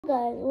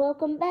guys,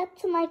 welcome back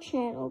to my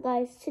channel,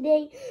 guys.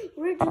 Today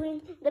we're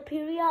doing the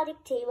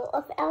periodic table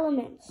of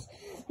elements.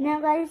 Now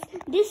guys,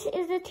 this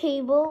is a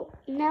table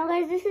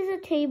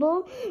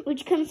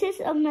which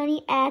consists of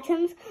many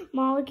atoms,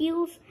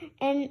 molecules,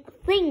 and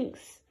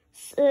things.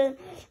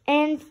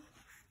 And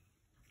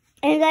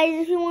guys,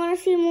 if you want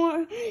to see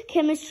more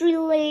chemistry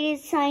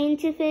related,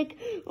 scientific,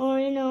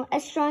 or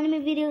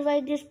astronomy videos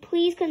like this,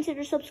 please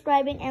consider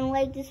subscribing and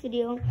like this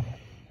video.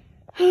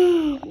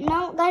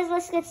 Now guys,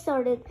 let's get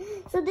started.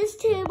 So this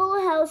table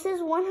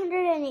houses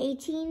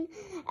 118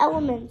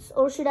 elements,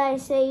 or should I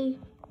say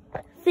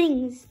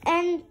things,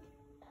 and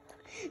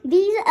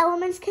these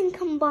elements can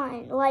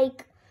combine,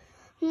 like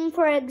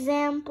for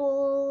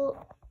example,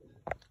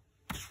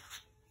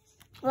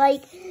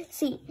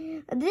 see,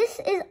 this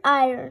is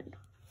iron,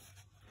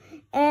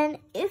 and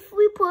if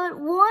we put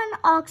one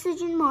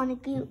oxygen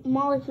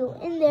molecule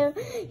in there,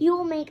 you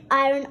will make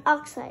iron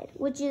oxide,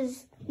 which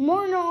is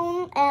more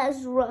known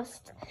as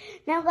rust.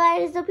 Now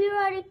guys, the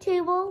periodic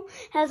table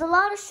has a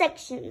lot of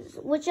sections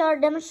which are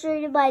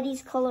demonstrated by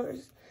these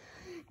colors.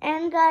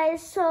 And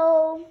guys,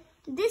 so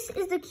this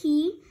is the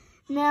key.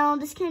 Now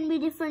this can be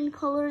different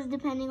colors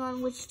depending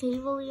on which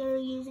table you're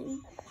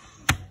using.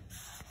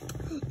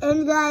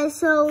 And guys,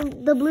 so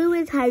the blue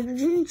is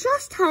hydrogen,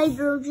 just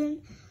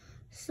hydrogen.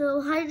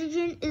 So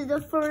hydrogen is the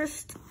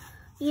first,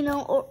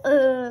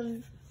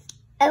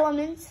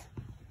 element.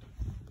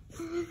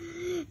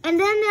 And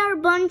then there are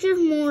a bunch of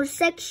more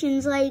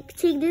sections, like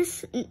take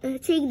this,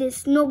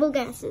 noble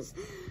gases.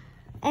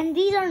 And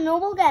these are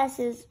noble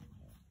gases: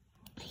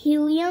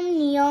 helium,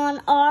 neon,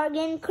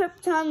 argon,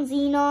 krypton,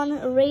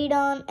 xenon,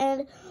 radon,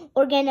 and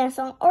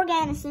organeson.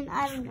 Organeson,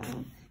 I don't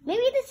know.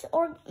 Maybe this is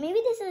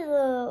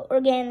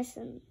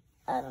organeson.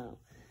 I don't know.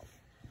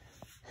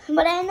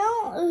 But I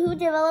know who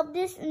developed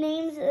this.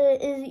 Names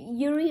is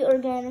Yuri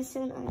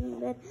Organeson. I know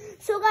that.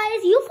 So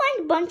guys, you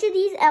find a bunch of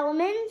these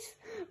elements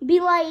be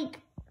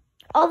like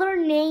other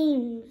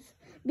names,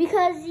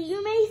 because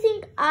you may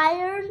think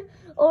iron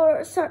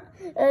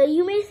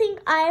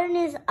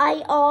is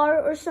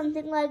IR or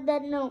something like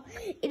that. No,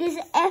 it is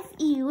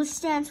Fe, which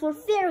stands for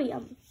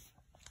ferrium.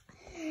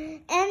 And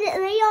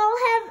they all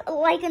have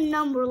like a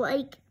number,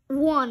 like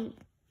 1,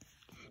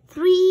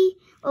 3,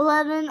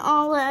 11,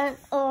 all that.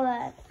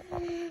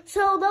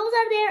 So those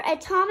are their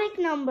atomic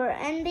number,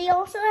 and they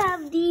also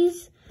have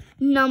these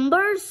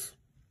numbers,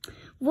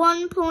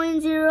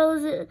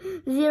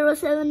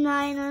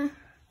 1.0079 or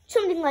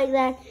something like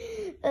that,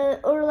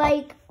 or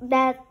like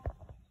that.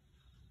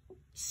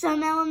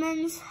 Some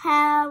elements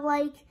have,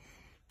 like,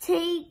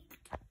 take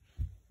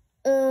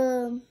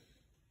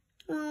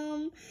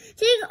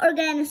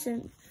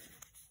organeson.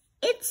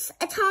 Its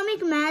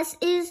atomic mass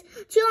is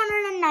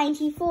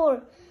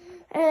 294,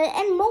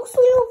 and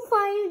mostly you'll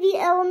find the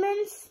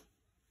elements'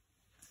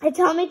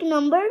 atomic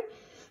number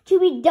to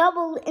be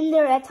doubled in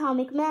their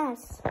atomic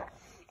mass.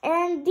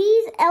 And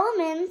these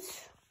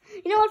elements,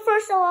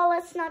 first of all,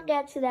 let's not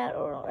get to that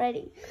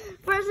already.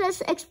 First,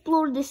 let's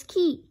explore this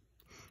key.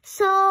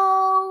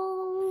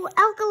 So,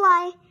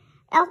 alkali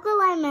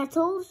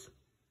metals,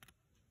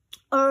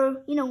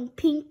 or,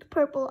 pink,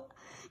 purple,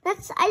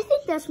 I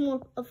think that's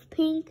more of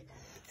pink.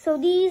 So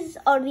these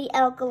are the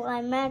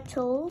alkali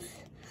metals.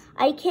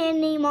 I can't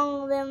name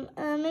all of them.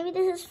 Maybe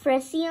this is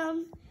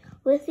francium,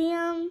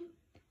 lithium,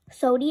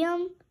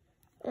 sodium,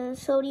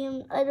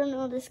 I don't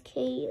know this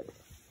K.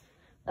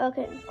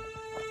 Okay.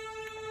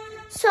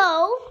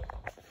 So,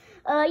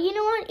 you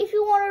know what? If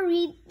you want to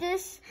read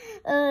this,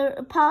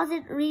 pause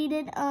it, read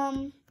it.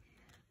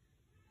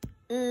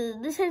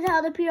 This is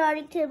how the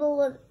periodic table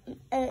was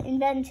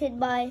invented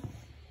by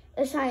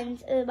a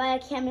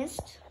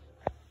chemist.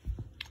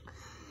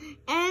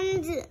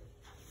 And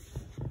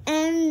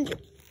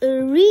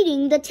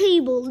reading the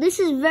table, this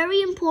is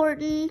very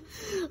important.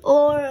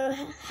 Or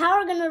how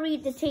we're gonna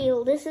read the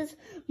table, this is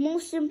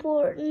most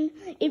important.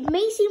 It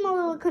may seem a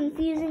little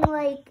confusing,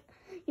 like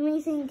you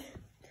may think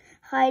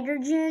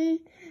hydrogen,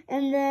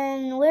 and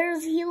then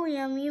where's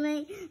helium? You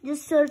may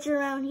just search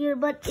around here,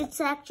 but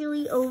it's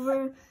actually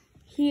over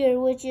here,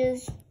 which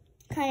is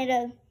kind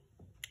of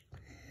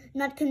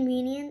not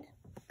convenient.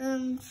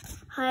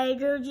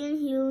 Hydrogen,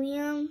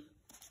 helium,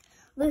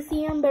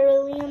 lithium,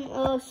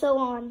 beryllium, so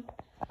on.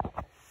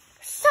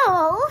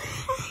 So,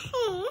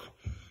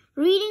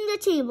 reading the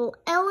table,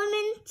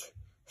 element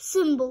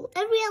symbol.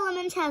 Every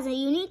element has a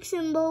unique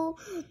symbol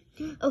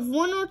of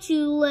 1 or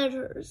 2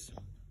 letters.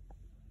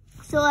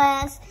 So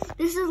as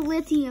this is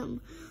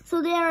lithium.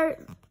 So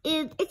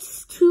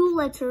it's 2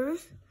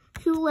 letters,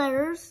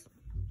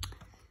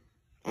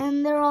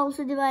 and they're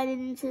also divided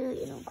into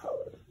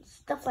colors,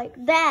 stuff like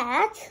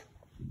that.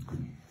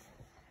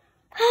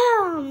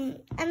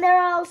 And there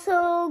are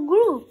also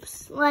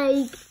groups,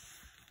 like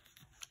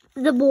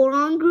the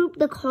boron group,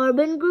 the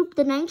carbon group,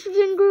 the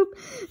nitrogen group,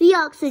 the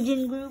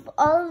oxygen group.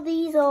 All of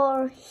these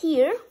are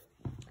here.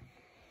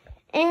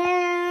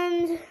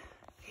 And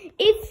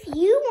if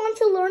you want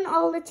to learn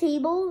all the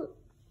table,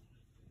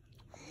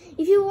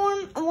 if you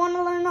want to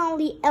learn all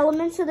the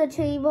elements of the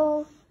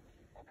table,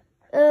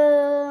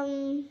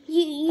 you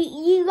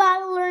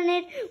gotta learn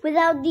it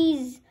without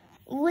these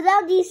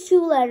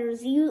 2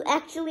 letters. You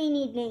actually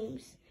need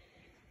names.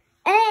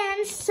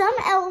 And some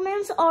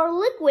elements are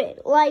liquid,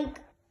 like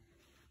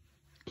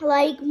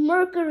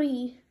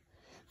mercury,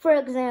 for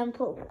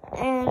example,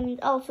 and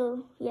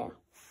also, yeah.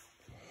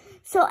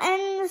 So,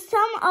 and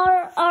some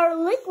are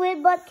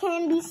liquid but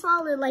can be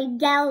solid, like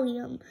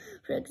gallium,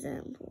 for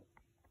example.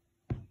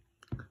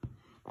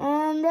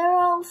 And there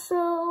are also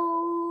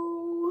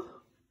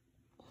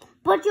a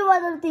bunch of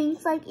other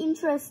things, like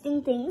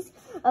interesting things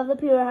of the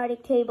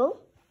periodic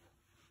table.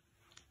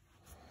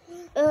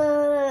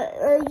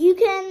 You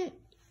can,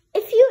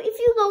 if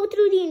you go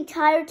through the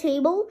entire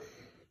table,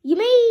 you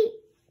may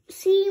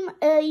see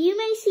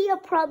a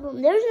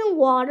problem. There's no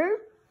water,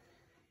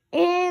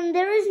 and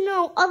there is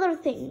no other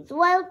things.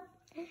 Well,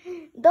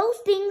 those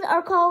things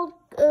are called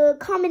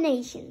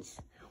combinations.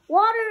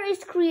 Water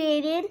is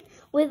created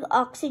with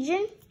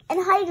oxygen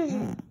and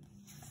hydrogen.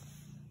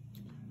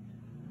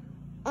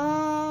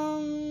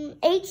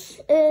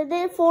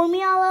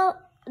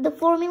 The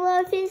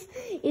formula of this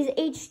is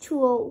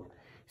H2O.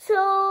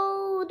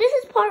 So this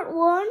is part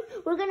 1.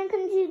 We're gonna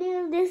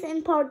continue this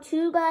in part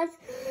 2, guys.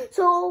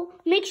 So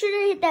make sure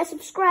to hit that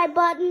subscribe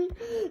button,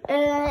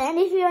 and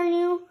if you are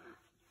new,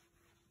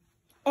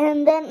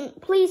 and then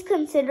please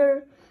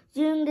consider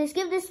doing this.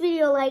 Give this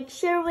video a like,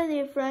 share with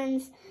your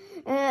friends.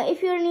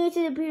 If you're new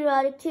to the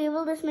periodic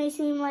table, this may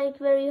seem like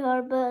very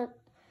hard, but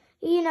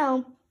you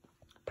know,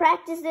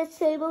 practice this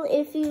table.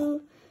 If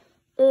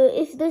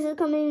this is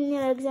coming in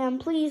your exam,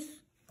 please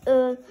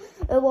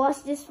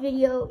watch this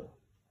video,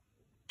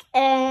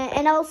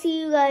 and I'll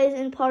see you guys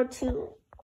in part 2.